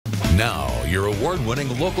Now, your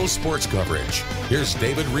award-winning local sports coverage. Here's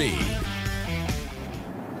David Reed.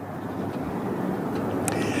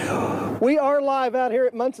 We are live out here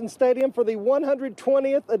at Munson Stadium for the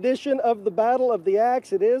 120th edition of the Battle of the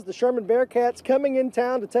Axe. It is the Sherman Bearcats coming in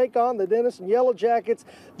town to take on the Denison Yellow Jackets.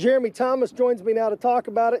 Jeremy Thomas joins me now to talk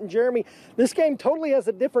about it. And Jeremy, this game totally has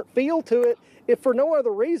a different feel to it. If for no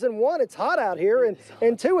other reason, one, it's hot out here,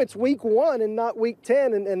 and two, it's week 1 and not week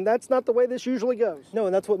 10, and that's not the way this usually goes. No,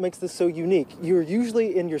 and that's what makes this so unique. You're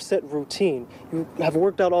usually in your set routine. You have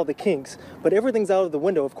worked out all the kinks, but everything's out of the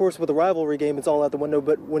window. Of course, with a rivalry game, it's all out the window,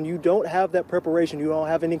 but when you don't have that preparation, you don't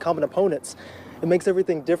have any common opponents, it makes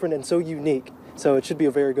everything different and so unique. So it should be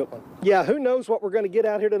a very good one. Yeah, who knows what we're going to get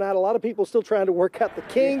out here tonight. A lot of people still trying to work out the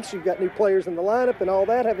kinks. You've got new players in the lineup and all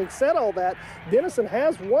that. Having said all that, Denison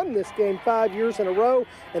has won this game 5 years in a row,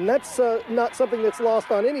 and that's not something that's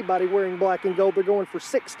lost on anybody wearing black and gold. They're going for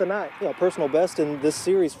 6 tonight. Yeah, personal best in this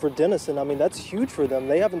series for Denison. I mean, that's huge for them.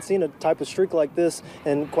 They haven't seen a type of streak like this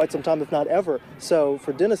in quite some time, if not ever. So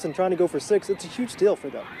for Denison, trying to go for 6, it's a huge deal for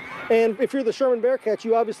them. And if you're the Sherman Bearcats,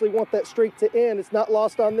 you obviously want that streak to end. It's not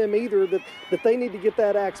lost on them either that they need to get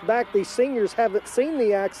that axe back. These seniors haven't seen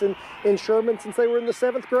the axe in Sherman since they were in the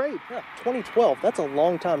 7th grade. Yeah, 2012, that's a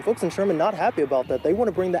long time. Folks in Sherman not happy about that. They want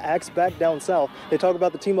to bring the axe back down south. They talk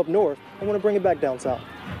about the team up north. They want to bring it back down south.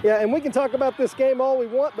 Yeah, and we can talk about this game all we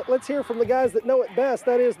want, but let's hear from the guys that know it best,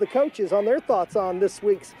 that is the coaches, on their thoughts on this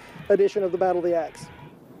week's edition of the Battle of the Axe.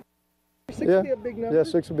 6 would be a big number. Yeah,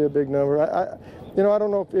 6 would be a big number. I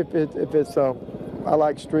don't know if it's I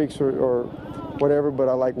like streaks or whatever, but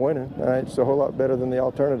I like winning. All right? It's a whole lot better than the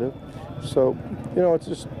alternative. So, it's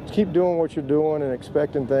just keep doing what you're doing and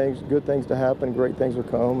expecting things, good things to happen, great things will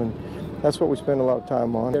come, and that's what we spend a lot of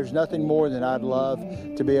time on. There's nothing more than I'd love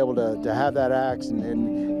to be able to have that axe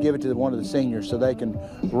and give it to one of the seniors so they can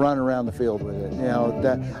run around the field with it.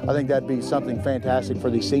 I think that'd be something fantastic for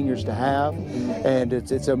these seniors to have, and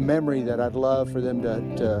it's a memory that I'd love for them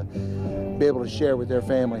to be able to share with their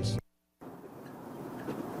families.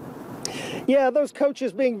 Yeah, those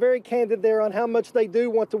coaches being very candid there on how much they do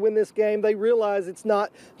want to win this game. They realize it's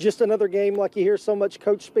not just another game like you hear so much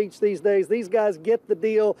coach speech these days. These guys get the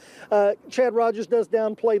deal. Chad Rogers does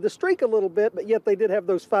downplay the streak a little bit, but yet they did have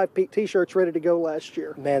those 5 Pete T-shirts ready to go last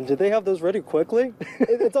year. Man, did they have those ready quickly?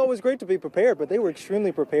 It's always great to be prepared, but they were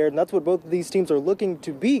extremely prepared, and that's what both of these teams are looking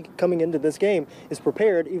to be coming into this game, is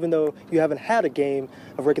prepared, even though you haven't had a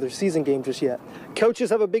regular season game just yet. Coaches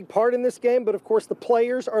have a big part in this game, but of course the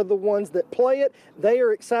players are the ones that play it. They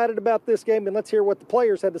are excited about this game, and let's hear what the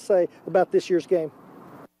players had to say about this year's game.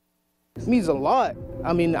 It means a lot.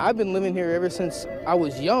 I mean, I've been living here ever since I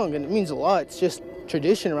was young, and it means a lot. It's just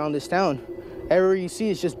tradition around this town. Everywhere you see,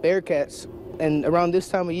 it's just Bearcats. And around this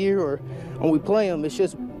time of year or when we play them, it's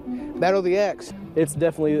just Battle of the Axe. It's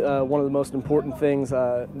definitely one of the most important things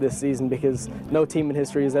this season because no team in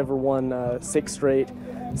history has ever won 6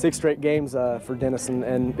 straight games for Denison,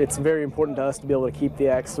 and it's very important to us to be able to keep the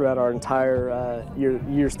axe throughout our entire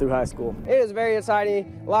years through high school. It is very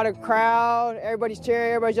exciting. A lot of crowd, everybody's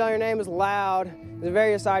cheering, everybody's yelling your name. It's loud. It's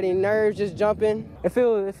very exciting. Nerves just jumping. It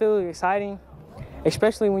feels exciting,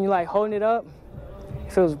 especially when you're holding it up.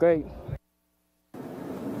 It feels great.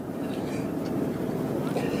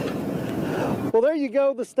 Well, there you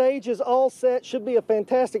go. The stage is all set. Should be a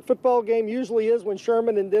fantastic football game. Usually is when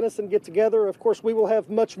Sherman and Denison get together. Of course, we will have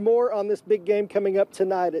much more on this big game coming up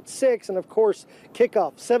tonight at 6. And, of course,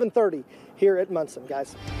 kickoff 7:30 here at Munson,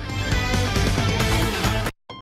 guys.